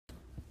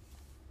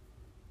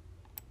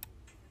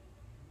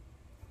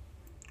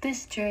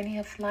This journey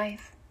of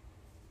life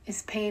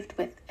is paved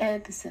with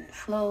ebbs and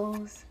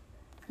flows,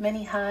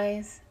 many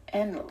highs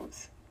and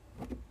lows.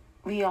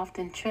 We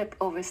often trip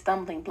over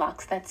stumbling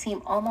blocks that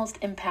seem almost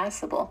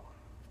impassable.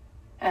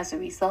 As a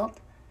result,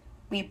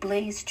 we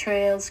blaze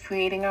trails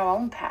creating our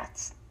own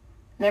paths,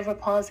 never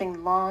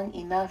pausing long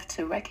enough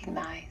to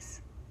recognize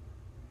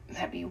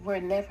that we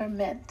were never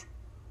meant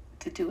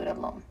to do it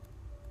alone.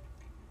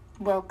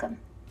 Welcome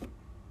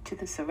to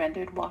the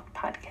Surrendered Walk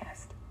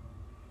podcast.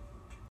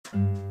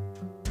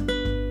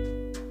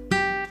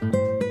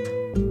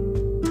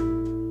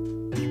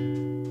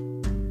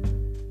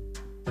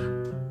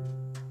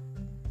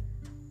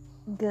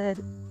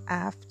 Good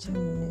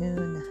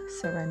afternoon,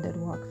 Surrendered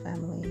Walk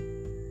family.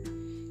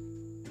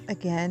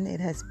 Again, it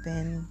has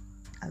been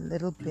a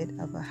little bit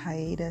of a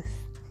hiatus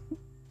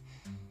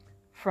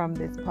from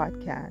this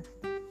podcast.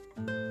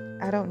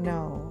 I don't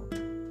know.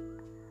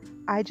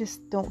 I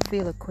just don't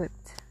feel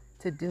equipped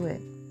to do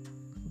it,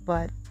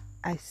 but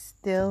I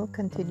still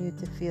continue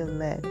to feel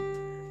led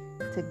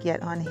to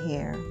get on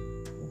here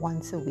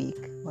once a week.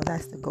 Well,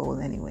 that's the goal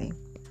anyway.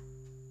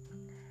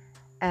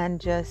 And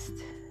just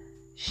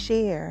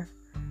share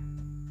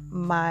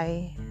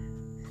my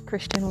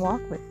Christian walk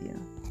with you.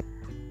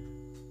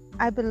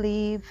 I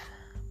believe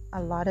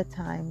a lot of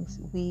times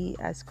we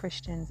as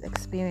Christians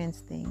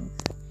experience things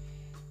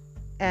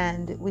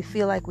and we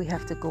feel like we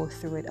have to go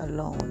through it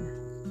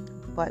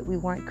alone, but we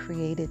weren't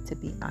created to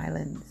be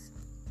islands.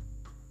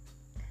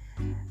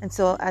 And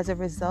so as a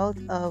result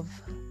of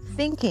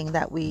thinking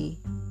that we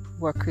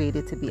were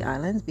created to be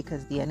islands,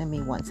 because the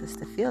enemy wants us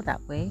to feel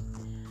that way,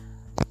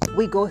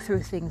 we go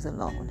through things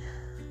alone.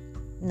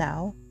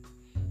 Now,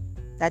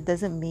 that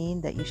doesn't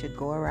mean that you should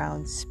go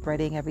around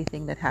spreading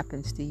everything that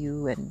happens to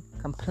you and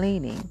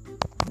complaining.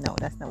 No,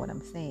 that's not what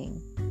I'm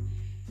saying.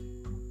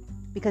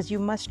 Because you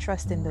must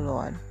trust in the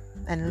Lord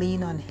and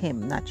lean on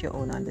Him, not your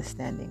own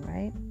understanding,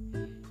 right?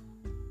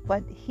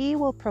 But He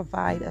will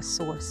provide a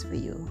source for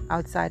you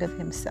outside of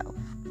Himself.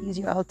 He's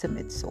your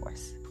ultimate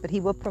source. But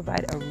He will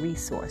provide a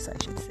resource,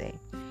 I should say,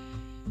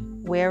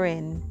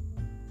 wherein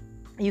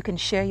you can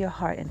share your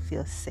heart and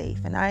feel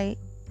safe. And I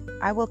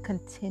will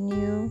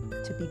continue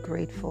to be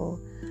grateful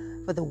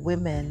for the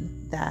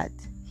women that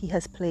He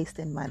has placed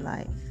in my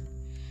life.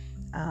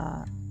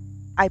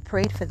 I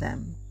prayed for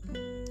them.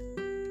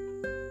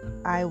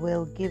 I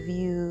will give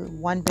you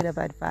one bit of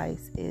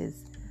advice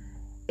is,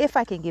 if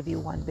I can give you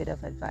one bit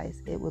of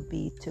advice, it would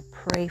be to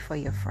pray for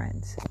your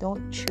friends.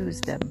 Don't choose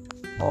them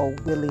all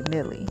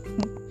willy-nilly.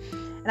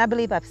 And I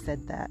believe I've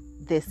said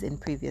this in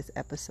previous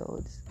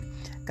episodes.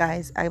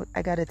 Guys,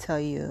 I gotta tell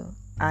you,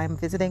 I'm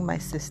visiting my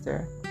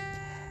sister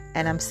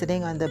and I'm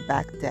sitting on the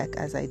back deck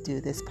as I do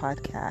this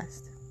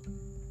podcast.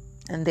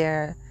 And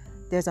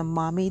there's a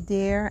mommy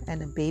deer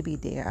and a baby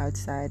deer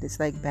outside. It's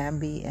like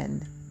Bambi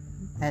and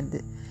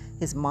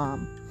his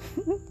mom.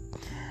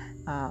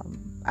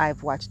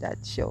 I've watched that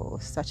show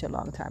such a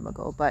long time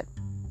ago, but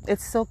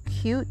it's so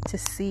cute to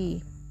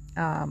see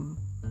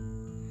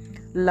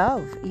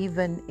love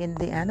even in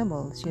the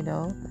animals, you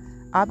know.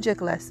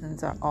 Object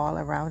lessons are all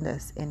around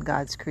us in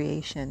God's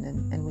creation,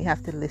 and we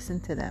have to listen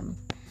to them.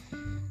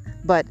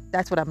 But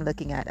that's what I'm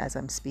looking at as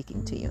I'm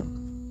speaking to you.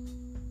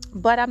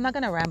 But I'm not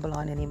going to ramble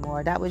on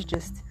anymore. That was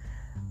just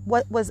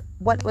what was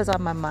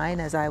on my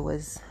mind as I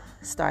was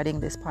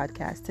starting this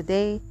podcast.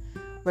 Today,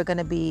 we're going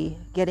to be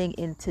getting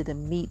into the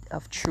meat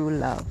of true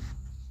love.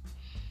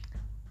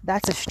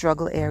 That's a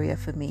struggle area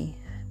for me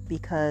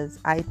because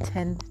I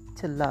tend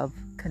to love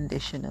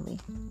conditionally.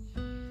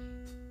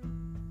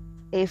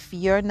 If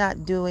you're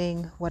not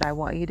doing what I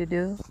want you to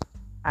do,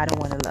 I don't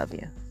want to love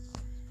you.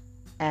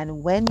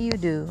 And when you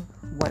do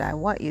what I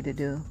want you to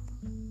do,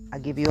 I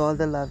give you all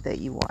the love that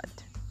you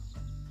want.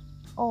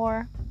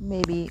 Or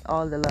maybe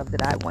all the love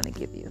that I want to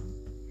give you.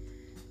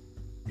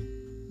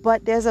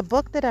 But there's a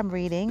book that I'm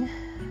reading.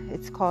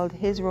 It's called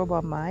His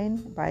Robot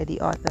Mind by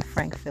the author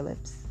Frank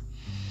Phillips.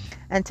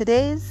 And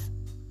today's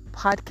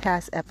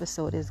podcast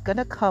episode is going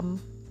to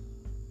come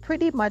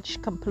pretty much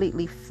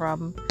completely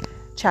from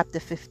chapter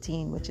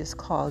 15, which is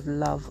called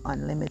Love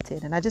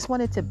Unlimited. And I just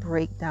wanted to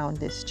break down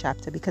this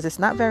chapter because it's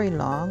not very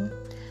long,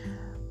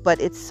 but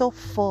it's so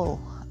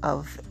full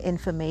of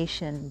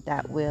information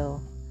that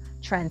will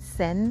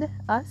transcend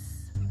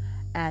us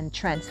and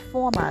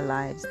transform our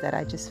lives that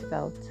I just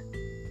felt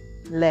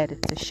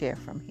led to share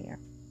from here.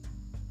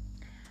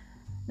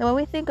 Now, when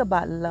we think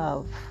about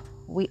love,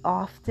 we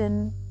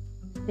often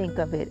think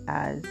of it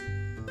as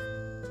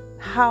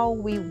how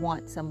we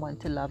want someone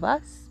to love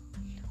us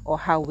or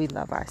how we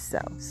love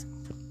ourselves.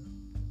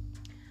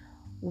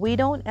 We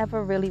don't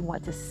ever really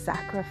want to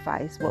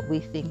sacrifice what we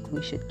think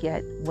we should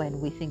get when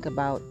we think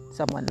about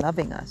someone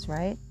loving us,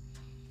 right?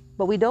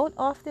 But we don't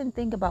often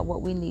think about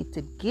what we need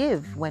to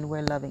give when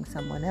we're loving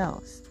someone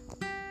else.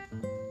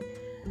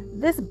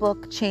 This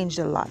book changed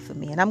a lot for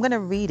me, and I'm going to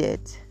read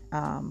it,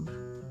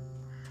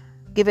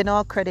 giving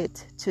all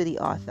credit to the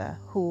author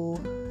who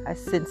has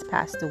since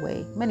passed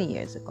away many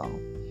years ago.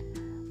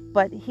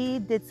 But he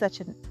did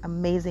such an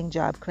amazing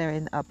job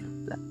clearing up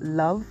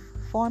love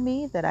for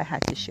me that I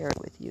had to share it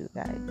with you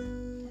guys.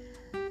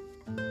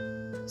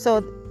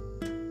 So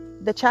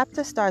the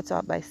chapter starts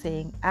off by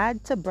saying,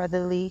 add to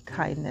brotherly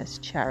kindness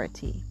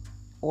charity,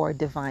 or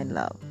divine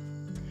love.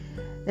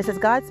 It says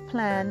God's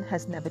plan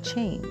has never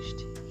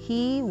changed.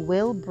 He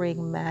will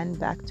bring man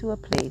back to a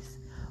place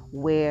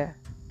where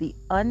the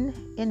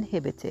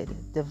uninhibited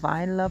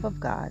divine love of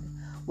God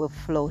will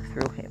flow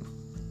through him.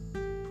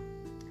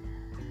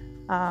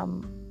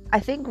 I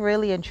think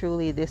really and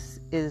truly this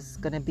is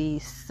going to be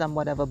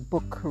somewhat of a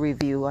book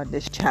review on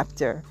this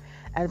chapter.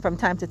 And from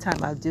time to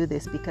time I'll do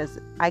this because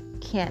I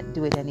can't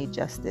do it any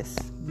justice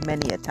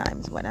many a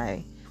times when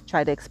I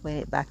try to explain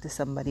it back to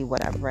somebody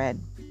what I've read.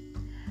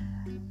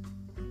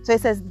 So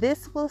it says,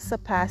 this will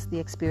surpass the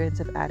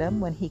experience of Adam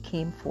when he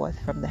came forth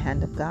from the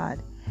hand of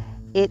God.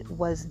 It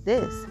was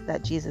this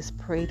that Jesus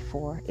prayed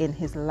for in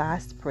his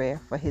last prayer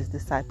for his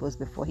disciples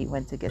before he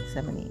went to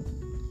Gethsemane.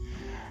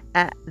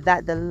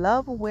 That the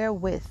love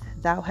wherewith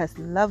thou hast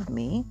loved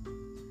me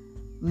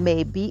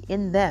may be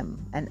in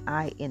them and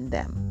I in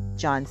them.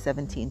 John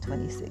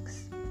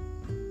 17:26.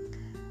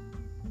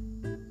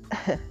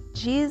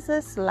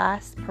 Jesus'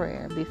 last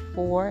prayer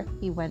before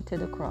he went to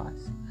the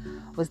cross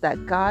was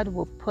that God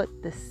will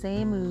put the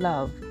same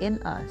love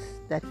in us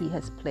that he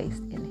has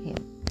placed in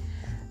him.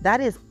 That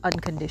is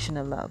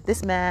unconditional love.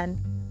 This man,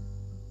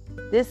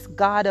 this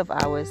God of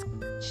ours,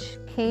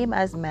 came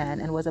as man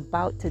and was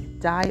about to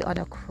die on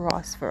a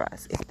cross for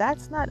us. If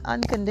that's not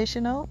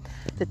unconditional,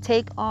 to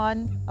take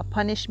on a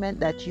punishment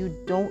that you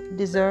don't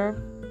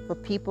deserve for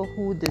people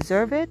who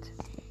deserve it,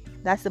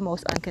 that's the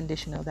most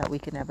unconditional that we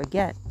can ever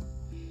get.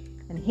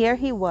 And here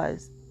he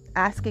was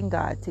asking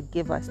God to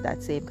give us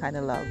that same kind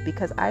of love,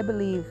 because I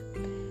believe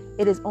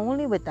it is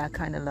only with that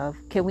kind of love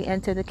can we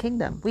enter the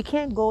kingdom. We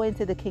can't go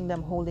into the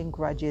kingdom holding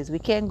grudges. We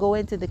can't go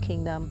into the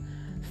kingdom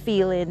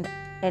feeling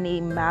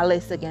any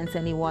malice against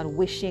anyone,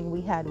 wishing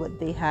we had what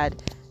they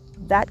had.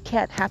 That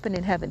can't happen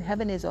in heaven.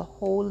 Heaven is a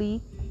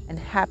holy and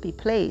happy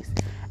place,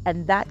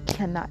 and that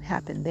cannot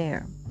happen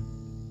there.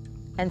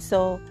 And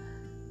so,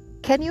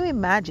 can you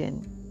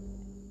imagine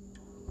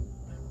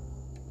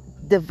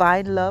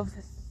divine love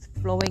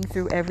flowing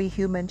through every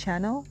human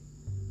channel?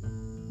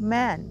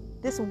 Man,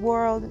 this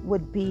world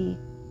would be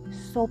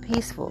so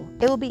peaceful.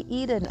 It will be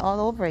Eden all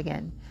over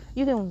again.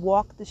 You can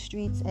walk the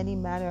streets any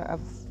matter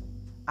of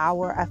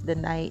hour after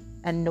night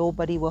and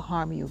nobody will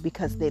harm you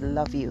because they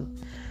love you.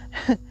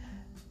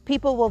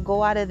 People will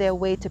go out of their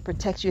way to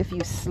protect you if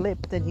you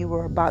slipped and you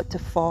were about to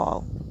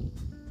fall.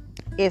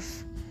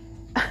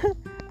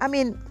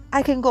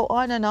 I can go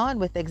on and on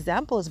with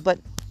examples, but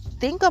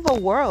think of a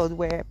world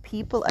where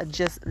people are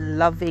just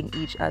loving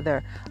each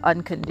other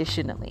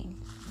unconditionally,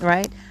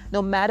 right?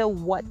 No matter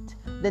what,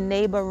 the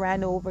neighbor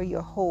ran over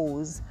your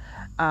hose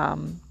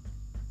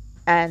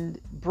and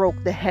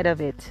broke the head of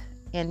it,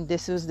 and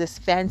this was this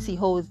fancy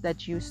hose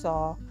that you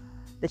saw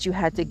that you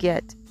had to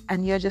get,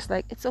 and you're just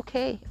like, it's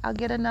okay, I'll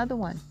get another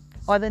one.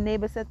 Or the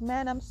neighbor says,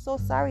 man, I'm so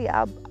sorry,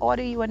 I'll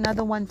order you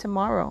another one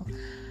tomorrow.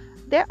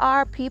 There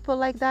are people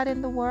like that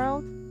in the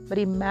world, but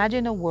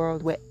imagine a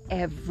world where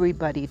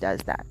everybody does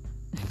that.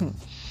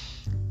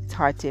 It's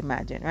hard to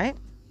imagine, right?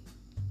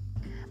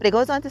 But it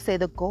goes on to say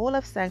the goal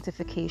of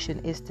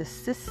sanctification is to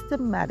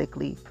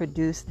systematically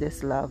produce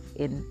this love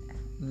in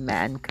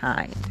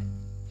mankind.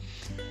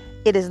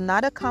 It is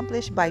not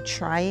accomplished by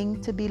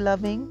trying to be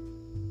loving.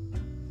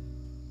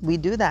 We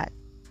do that.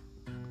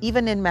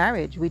 Even in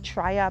marriage, we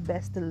try our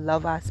best to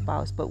love our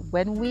spouse, but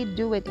when we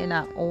do it in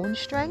our own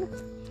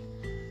strength,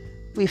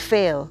 we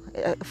fail.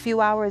 A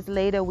few hours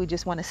later, we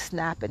just want to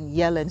snap and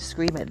yell and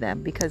scream at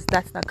them because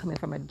that's not coming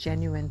from a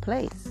genuine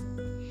place.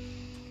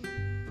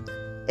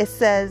 It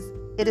says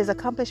it is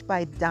accomplished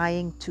by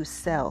dying to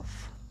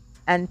self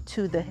and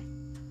to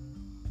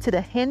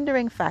the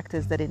hindering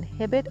factors that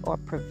inhibit or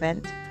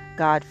prevent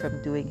God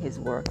from doing his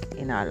work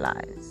in our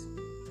lives.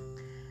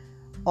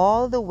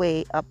 All the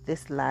way up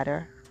this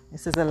ladder,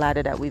 this is a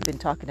ladder that we've been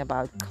talking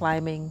about,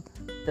 climbing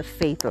the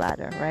faith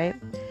ladder, right?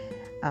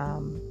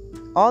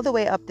 All the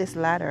way up this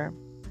ladder,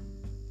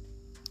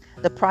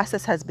 the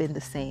process has been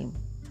the same.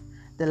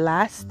 The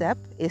last step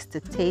is to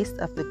taste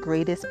of the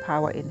greatest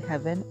power in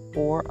heaven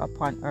or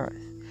upon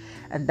earth,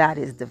 and that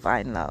is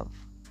divine love.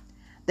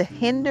 The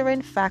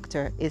hindering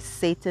factor is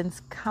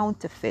Satan's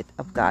counterfeit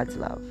of God's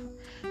love,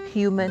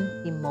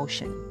 human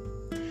emotion.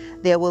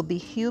 There will be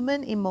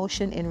human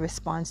emotion in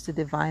response to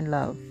divine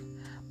love,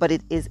 but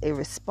it is a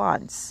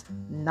response,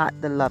 not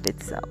the love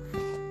itself.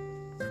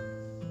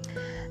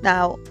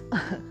 Now,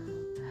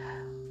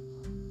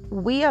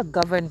 we are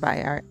governed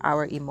by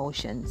our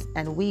emotions,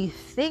 and we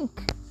think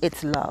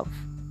it's love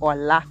or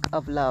lack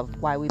of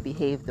love why we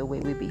behave the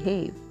way we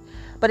behave.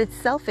 But it's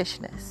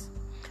selfishness.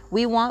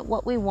 We want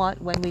what we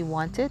want when we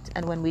want it,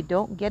 and when we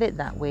don't get it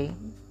that way,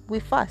 we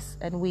fuss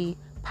and we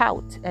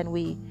pout and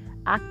we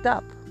act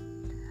up.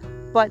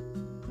 But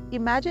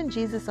imagine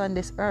Jesus on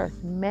this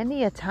earth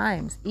many a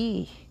times.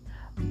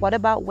 What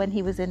about when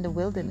he was in the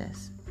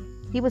wilderness?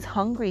 He was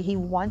hungry, he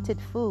wanted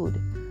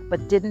food,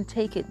 but didn't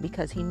take it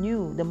because he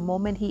knew the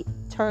moment he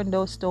turned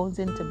those stones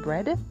into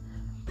bread,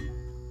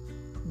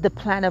 the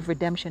plan of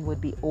redemption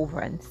would be over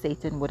and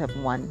Satan would have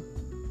won.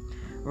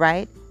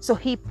 right? So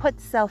he put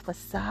self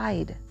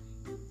aside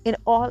in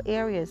all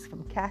areas,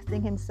 from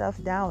casting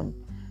himself down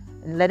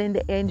and letting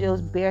the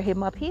angels bear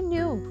him up. He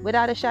knew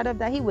without a shadow of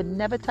doubt he would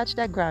never touch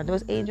that ground.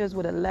 Those angels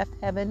would have left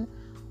heaven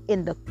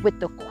with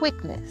the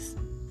quickness,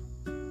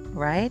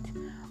 right?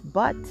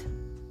 But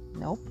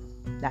nope,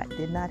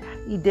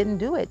 he didn't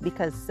do it,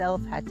 because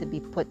self had to be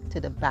put to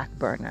the back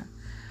burner.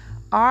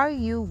 Are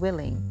you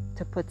willing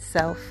to put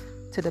self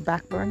to the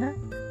back burner?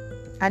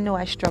 I know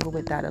I struggle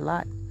with that a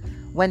lot.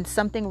 When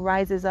something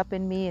rises up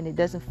in me and it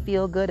doesn't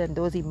feel good and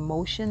those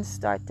emotions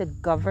start to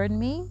govern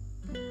me,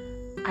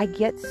 I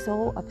get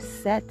so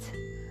upset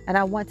and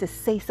I want to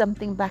say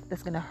something back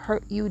that's going to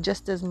hurt you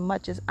just as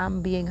much as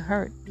I'm being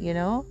hurt,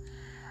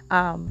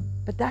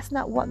 But that's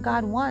not what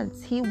God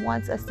wants. He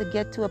wants us to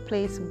get to a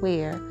place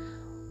where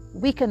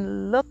we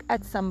can look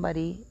at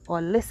somebody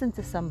or listen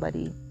to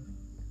somebody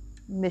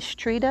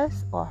mistreat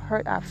us or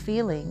hurt our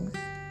feelings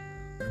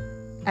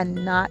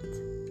and not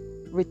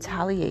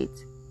retaliate.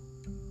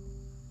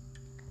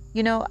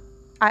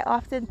 I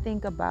often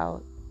think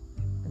about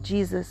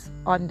Jesus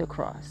on the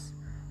cross,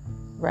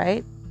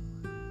 right?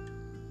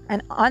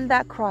 And on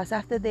that cross,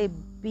 after they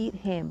beat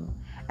him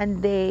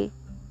and they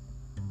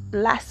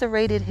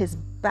lacerated his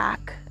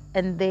back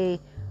and they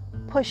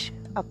pushed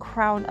a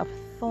crown of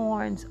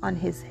thorns on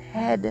his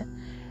head,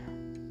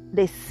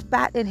 they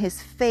spat in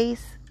his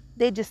face,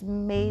 they just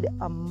made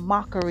a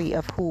mockery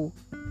of who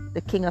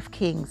the King of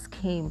Kings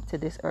came to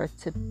this earth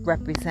to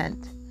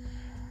represent.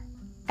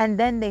 And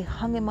then they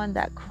hung him on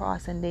that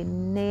cross and they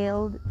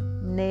nailed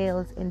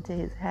nails into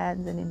his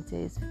hands and into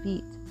his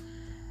feet.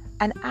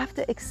 And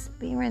after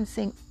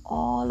experiencing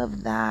all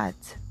of that,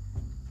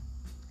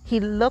 he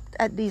looked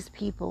at these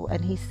people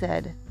and he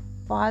said,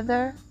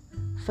 Father,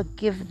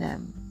 forgive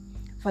them,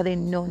 for they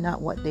know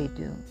not what they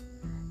do.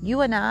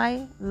 You and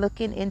I,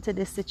 looking into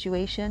this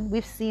situation,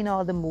 we've seen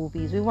all the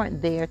movies. We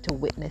weren't there to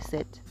witness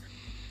it,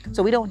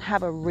 so we don't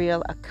have a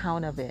real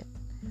account of it.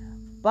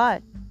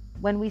 But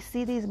when we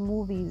see these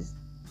movies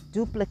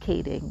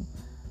duplicating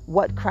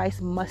what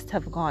Christ must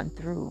have gone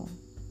through,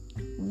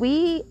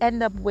 we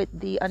end up with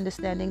the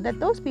understanding that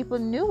those people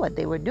knew what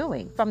they were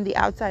doing from the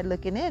outside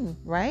looking in,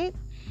 right?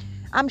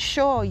 I'm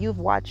sure you've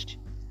watched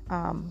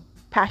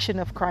Passion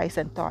of Christ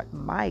and thought,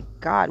 my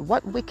God,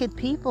 what wicked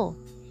people.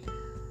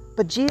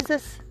 But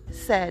Jesus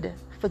said,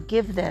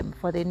 forgive them,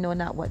 for they know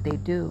not what they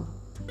do,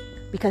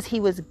 because he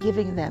was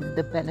giving them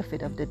the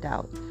benefit of the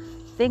doubt.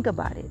 Think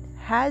about it.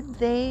 Had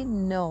they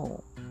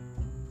known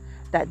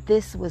that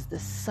this was the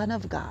Son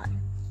of God,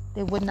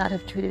 they would not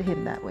have treated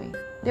him that way.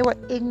 They were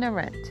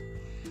ignorant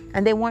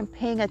and they weren't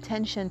paying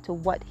attention to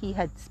what he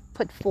had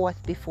put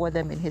forth before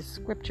them in his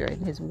scripture, in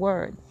his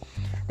word.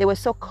 They were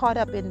so caught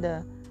up in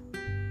the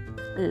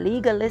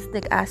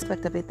legalistic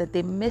aspect of it that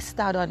they missed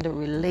out on the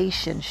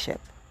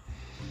relationship.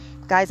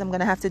 Guys, I'm going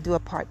to have to do a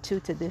part 2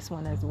 to this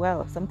one as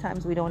well.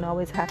 Sometimes we don't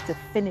always have to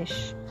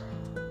finish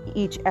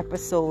each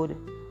episode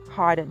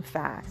hard and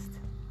fast.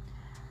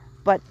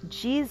 But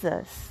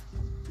Jesus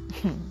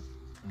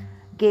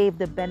gave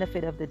the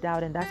benefit of the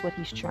doubt, and that's what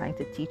he's trying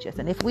to teach us.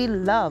 And if we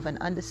love and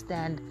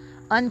understand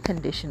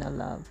unconditional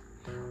love,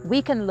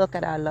 we can look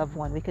at our loved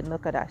one, we can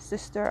look at our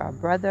sister, our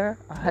brother,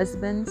 our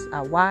husbands,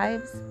 our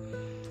wives,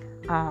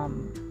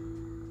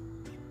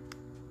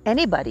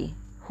 anybody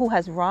who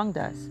has wronged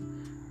us,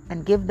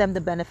 and give them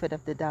the benefit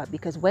of the doubt.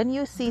 Because when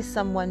you see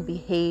someone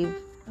behave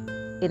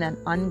in an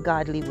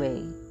ungodly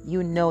way,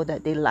 you know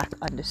that they lack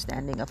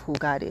understanding of who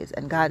God is,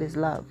 and God is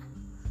love,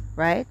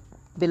 right?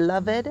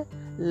 Beloved,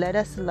 let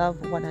us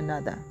love one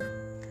another.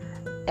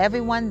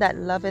 Everyone that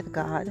loveth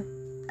God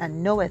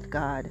and knoweth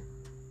God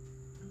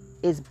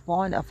is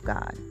born of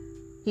God.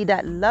 He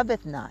that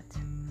loveth not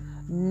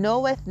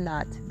knoweth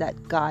not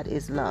that God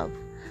is love.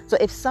 So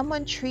if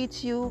someone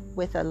treats you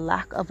with a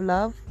lack of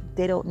love,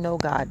 they don't know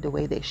God the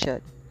way they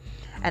should.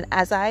 And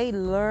as I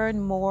learn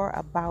more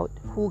about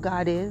who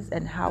God is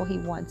and how he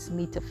wants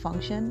me to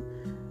function,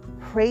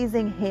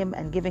 praising him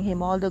and giving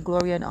him all the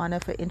glory and honor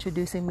for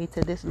introducing me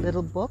to this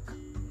little book,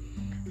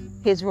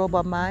 His Robe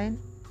of Mine,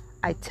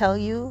 I tell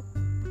you,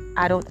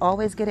 I don't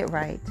always get it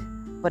right,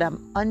 but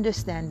I'm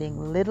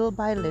understanding little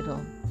by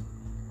little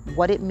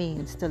what it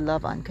means to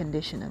love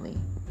unconditionally.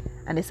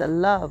 And it's a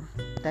love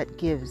that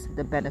gives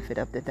the benefit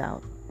of the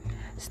doubt.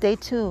 Stay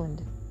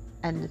tuned,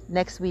 and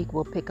next week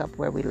we'll pick up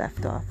where we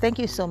left off. Thank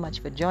you so much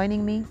for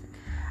joining me.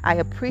 I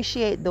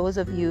appreciate those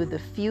of you,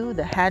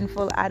 the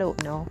handful, I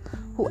don't know,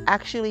 who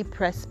actually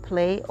press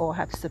play or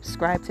have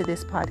subscribed to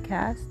this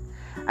podcast.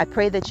 I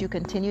pray that you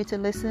continue to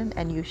listen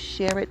and you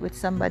share it with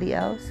somebody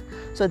else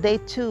so they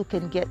too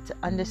can get to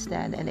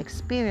understand and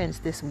experience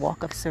this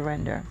walk of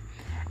surrender.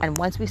 And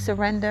once we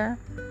surrender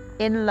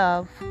in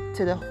love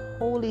to the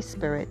Holy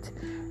Spirit,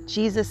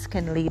 Jesus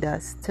can lead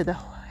us to the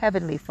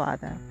Heavenly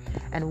Father,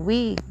 and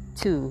we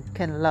too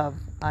can love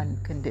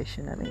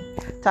unconditionally.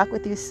 Talk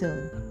with you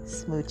soon.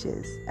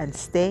 Smooches, and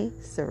stay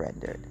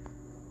surrendered.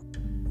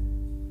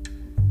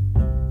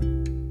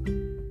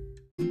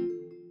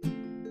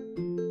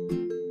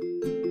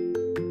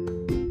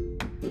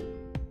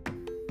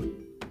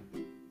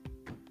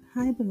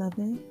 Hi,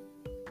 beloved.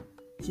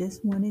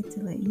 just wanted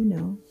to let you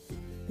know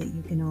that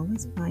you can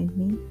always find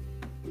me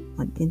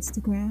on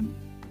Instagram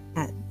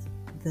at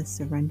The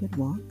Surrendered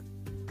Walk,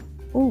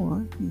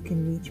 or you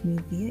can reach me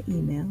via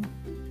email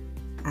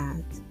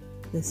at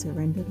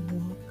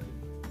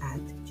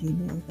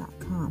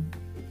thesurrenderedwalk@gmail.com.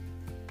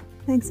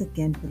 Thanks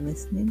again for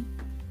listening,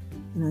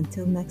 and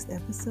until next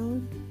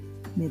episode,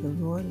 may the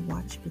Lord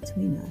watch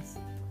between us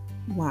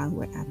while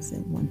we're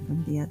absent one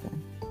from the other,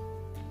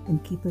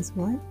 and keep us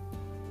what?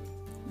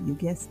 You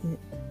guessed it,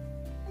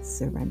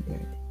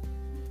 surrendered.